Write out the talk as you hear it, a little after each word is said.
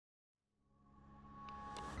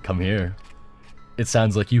Come here. It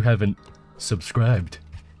sounds like you haven't subscribed.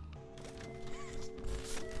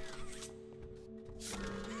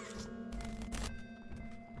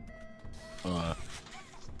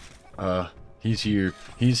 He's here.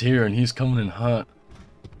 He's here and he's coming in hot.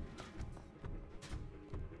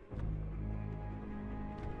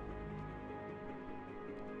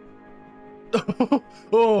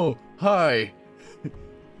 Oh, hi.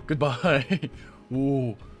 Goodbye.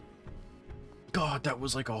 Whoa. God, that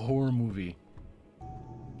was like a horror movie.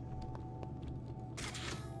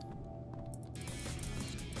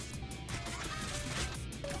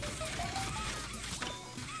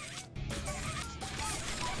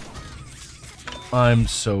 I'm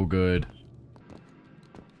so good.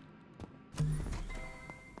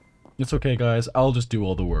 It's okay, guys. I'll just do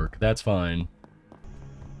all the work. That's fine.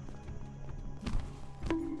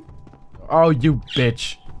 Oh, you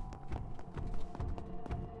bitch.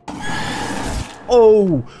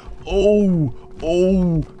 Oh! Oh!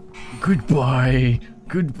 Oh! Goodbye!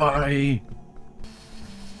 Goodbye!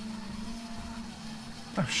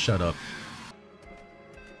 Oh, shut up.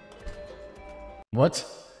 What?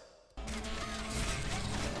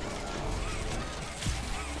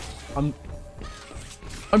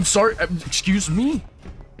 I'm sorry, excuse me?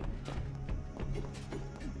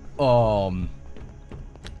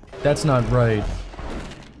 That's not right.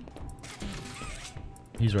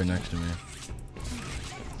 He's right next to me.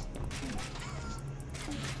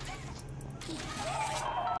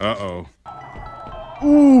 Uh-oh.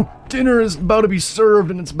 Ooh, dinner is about to be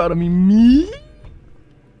served and it's about to be me?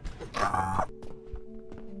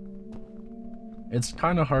 It's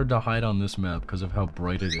kind of hard to hide on this map because of how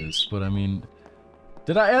bright it is, but I mean...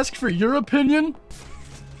 Did I ask for your opinion?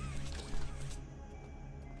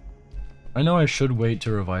 I know I should wait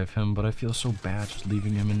to revive him, but I feel so bad just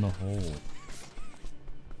leaving him in the hole.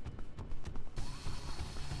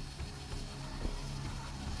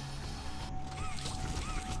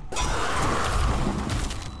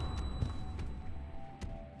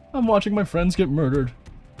 I'm watching my friends get murdered.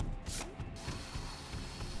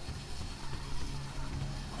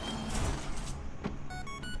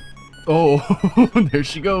 Oh, there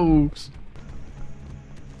she goes.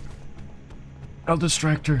 I'll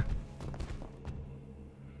distract her.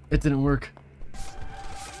 It didn't work.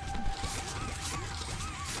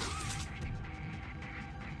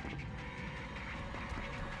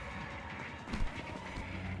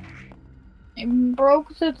 I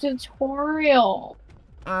broke the tutorial.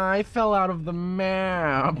 I fell out of the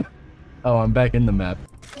map. Oh, I'm back in the map.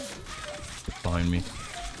 Behind me.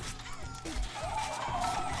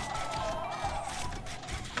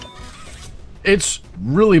 It's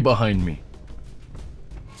really behind me.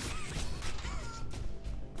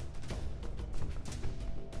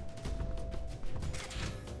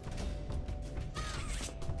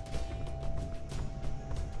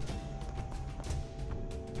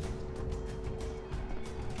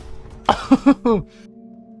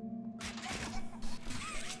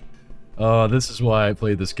 Oh, this is why I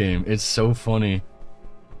played this game. It's so funny.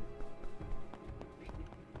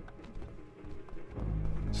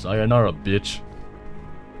 Sayonara, bitch.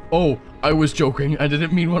 Oh, I was joking. I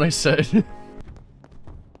didn't mean what I said.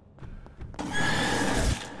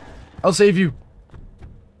 I'll save you.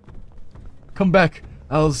 Come back.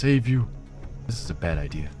 I'll save you. This is a bad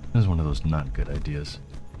idea. This is one of those not good ideas.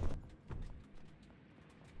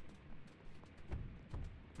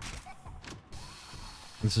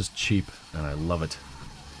 This is cheap, and I love it.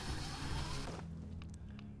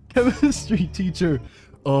 Chemistry teacher.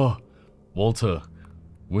 Oh, Walter.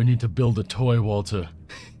 We need to build a toy, Walter.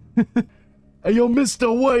 Hey, yo,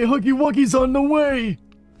 Mr. Way, Huggy Wuggy's on the way!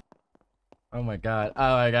 Oh my god,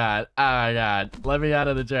 oh my god, oh my god. Let me out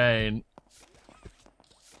of the drain.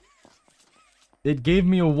 It gave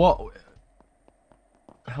me a what?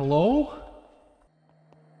 Hello?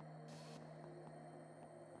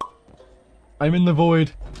 I'm in the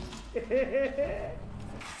void.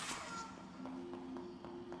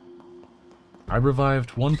 I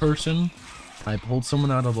revived one person. I pulled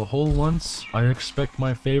someone out of a hole once. I expect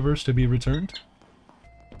my favors to be returned.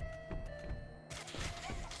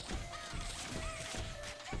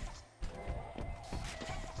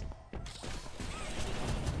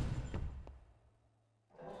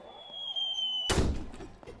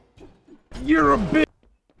 You're a bitch!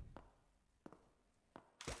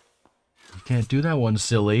 You can't do that one,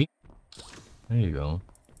 silly. There you go.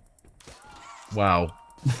 Wow.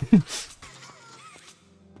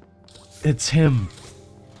 It's him.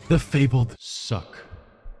 The fabled suck.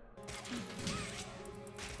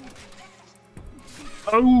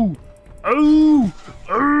 Oh! Oh!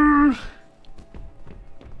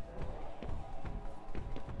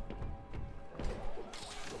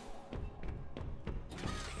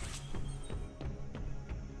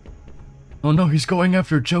 Oh no, he's going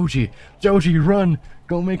after Joji. Joji, run!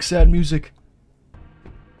 Go make sad music.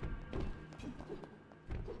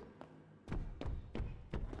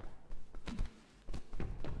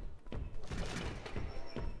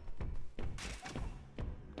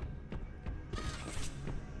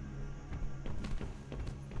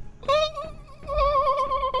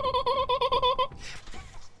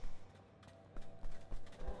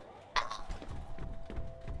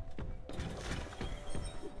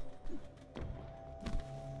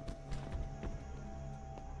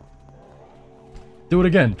 Do it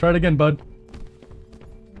again. Try it again, bud.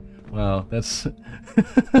 Wow, that's...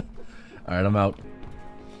 Alright, I'm out.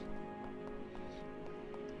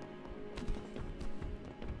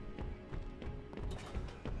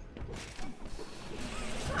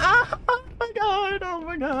 Oh my god, oh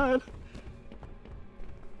my god.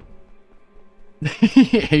 He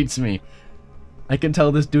hates me. I can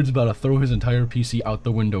tell this dude's about to throw his entire PC out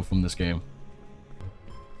the window from this game.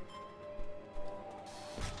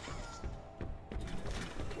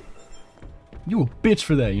 You a bitch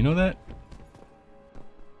for that, you know that?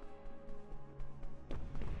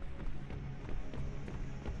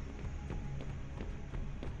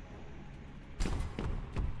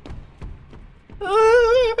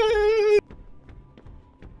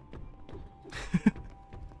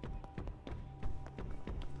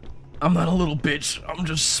 I'm not a little bitch, I'm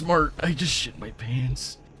just smart. I just shit my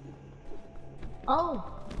pants. Oh.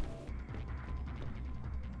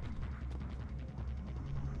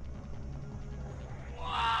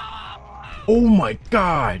 Oh my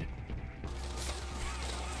god!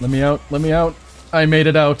 Let me out, let me out. I made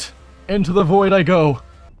it out. Into the void I go.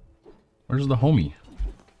 Where's the homie?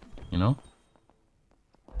 You know?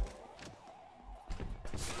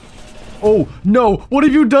 Oh, no! What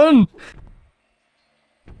have you done?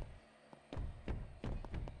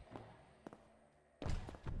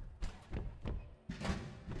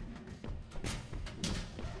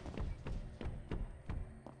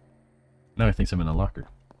 Now he thinks I'm in a locker.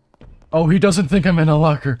 Oh, he doesn't think I'm in a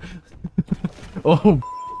locker. Oh. Oh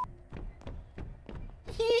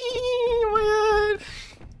my god.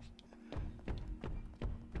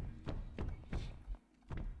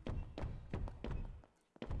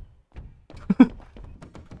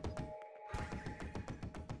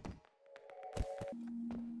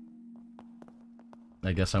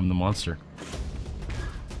 I guess I'm the monster.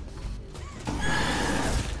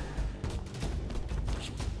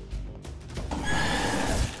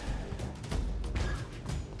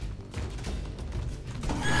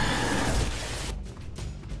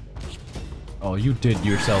 Oh, you did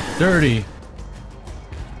yourself dirty.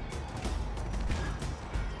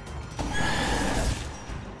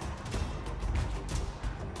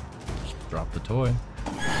 Drop the toy.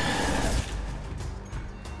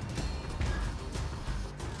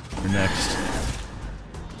 You're next.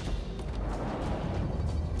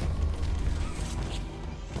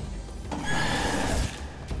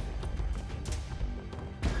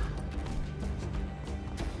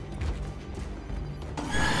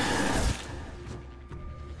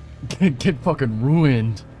 Get fucking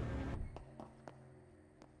ruined.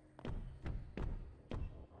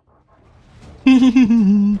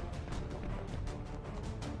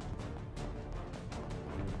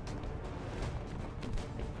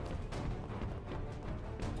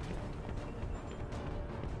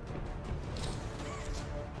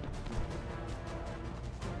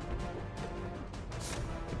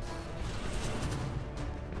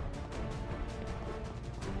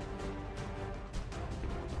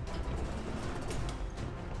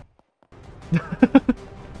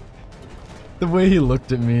 The way he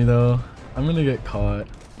looked at me, though. I'm gonna get caught.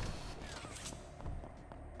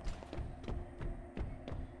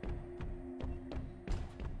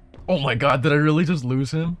 Oh my god, did I really just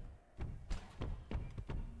lose him?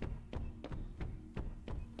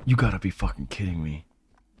 You gotta be fucking kidding me.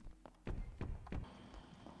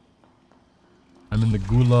 I'm in the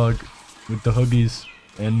gulag with the Huggies,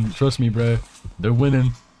 and trust me, bruh, they're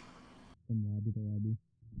winning.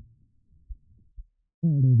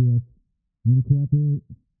 Alright, OBS. You wanna cooperate?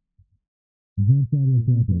 Advanced audio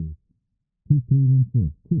cooperate.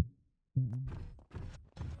 2314. Cool.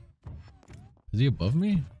 Is he above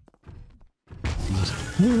me?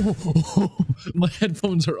 My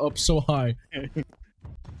headphones are up so high.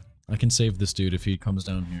 I can save this dude if he comes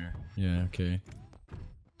down here. Yeah, okay.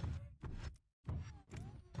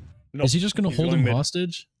 Nope. Is he just gonna hold him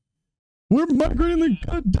hostage? We're migrating the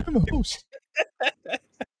goddamn host!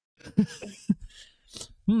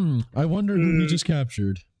 I wonder who we just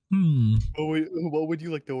captured. What would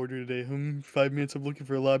you like to order today? 5 minutes of looking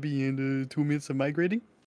for a lobby and 2 minutes of migrating?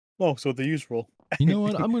 Oh, so the usual. You know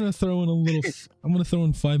what? I'm gonna throw in a little. I'm gonna throw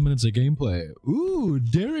in 5 minutes of gameplay. Ooh,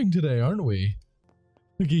 daring today, aren't we?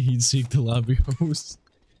 Look at he'd seek the lobby host.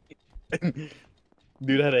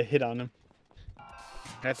 Dude had a hit on him.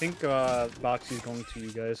 I think Boxy's going to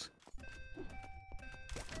you guys.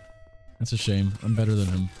 That's a shame. I'm better than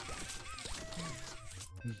him.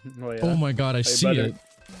 Oh, yeah. Oh my god, I see better? it.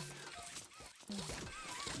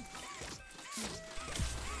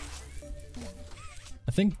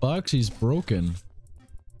 I think Boxy's broken.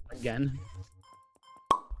 Again?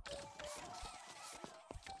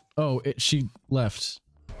 Oh, she left.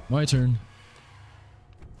 My turn.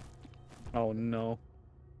 Oh no.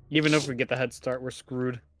 Even if we get the head start, we're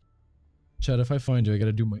screwed. Chet, if I find you, I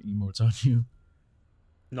gotta do my emotes on you.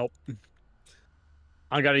 Nope.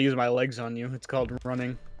 I gotta use my legs on you. It's called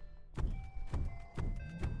running.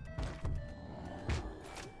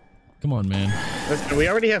 Come on, man. Listen, we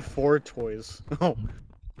already have 4 toys. Oh.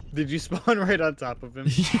 Did you spawn right on top of him?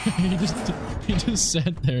 he just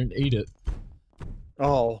sat there and ate it.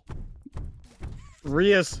 Oh.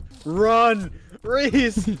 Reus, run!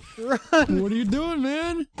 Reus, run! What are you doing,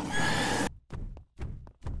 man?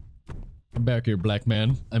 I'm back here, black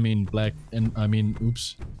man. I mean,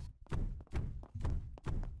 oops.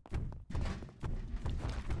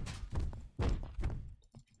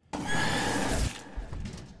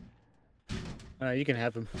 You can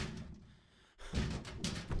have him.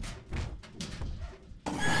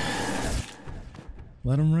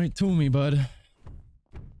 Let him right to me, bud.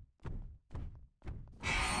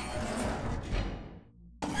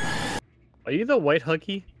 Are you the white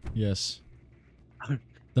Huggy? Yes.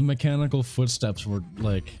 The mechanical footsteps were,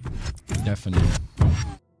 like, deafening.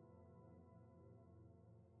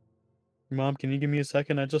 Mom, can you give me a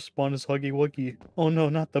second? I just spawned as Huggy Wuggy. Oh no,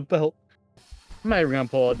 not the belt. I'm not even gonna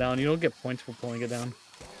pull it down. You don't get points for pulling it down.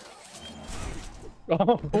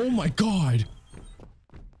 Oh my god!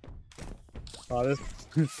 Oh, this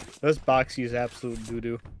Boxy is absolute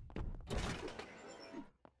doo-doo.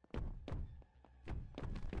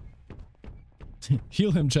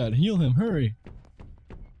 Heal him, Chad. Heal him. Hurry.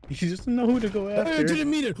 You just know who to go after. I didn't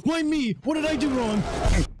mean it. Why me? What did I do wrong?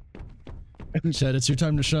 Chad, it's your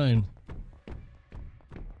time to shine.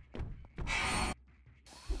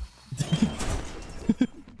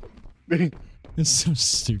 It's so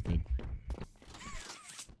stupid.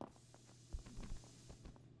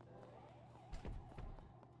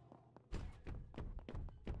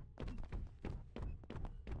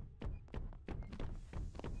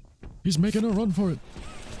 He's making a run for it.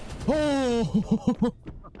 Oh!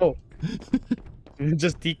 Oh.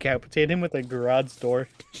 Just decapitate him with a garage door.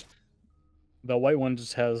 The white one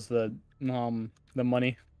just has the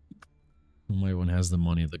money. The white one has the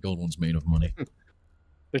money. The gold one's made of money.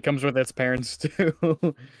 It comes with its parents too.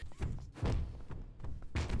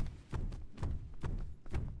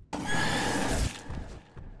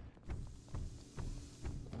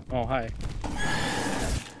 Oh, hi.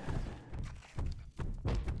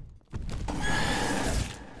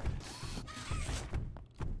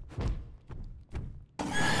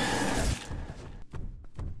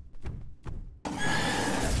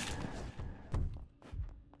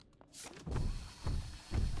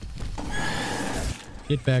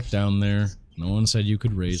 Get back down there. No one said you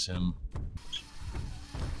could raise him.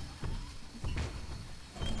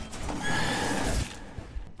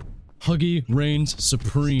 Huggy reigns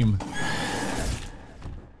supreme.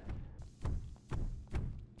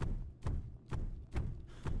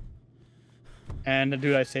 And the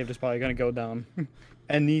dude I saved is probably gonna go down.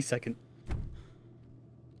 Any second.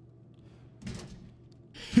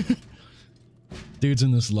 Dude's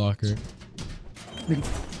in this locker.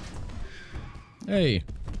 Hey,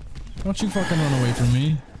 don't you fucking run away from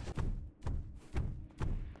me.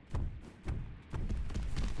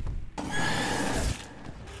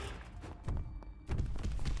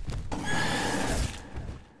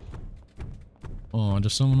 Oh,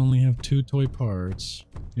 does someone only have 2 toy parts?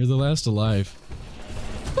 You're the last alive.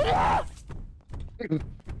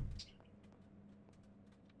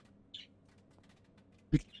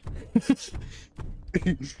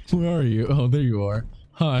 Where are you? Oh, there you are.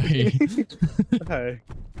 Hi. Hi.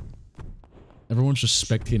 Everyone's just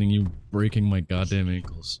spectating you breaking my goddamn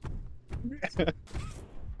ankles.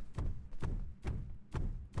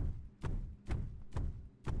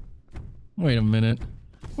 Wait a minute.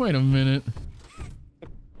 Wait a minute.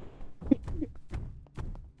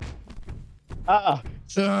 Ah!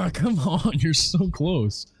 Come on, you're so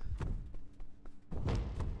close.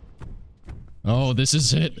 Oh, this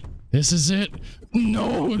is it. This is it.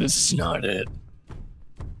 No, this is not it.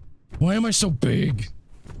 Why am I so big?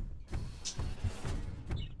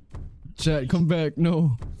 Chat, come back.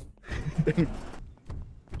 No.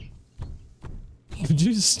 Would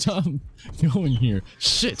you stop going here?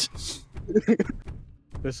 Shit!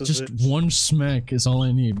 This is Just it. one smack is all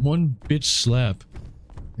I need. One bitch slap.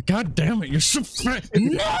 God damn it, you're so fat!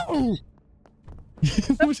 No!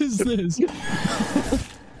 What is this?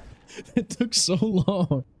 It took so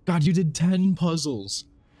long. God, you did 10 puzzles.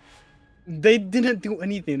 They didn't do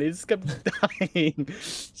anything. They just kept dying.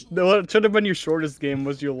 What should have been your shortest game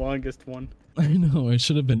was your longest one. I know, it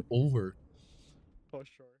should have been over. Oh,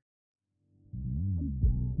 sure.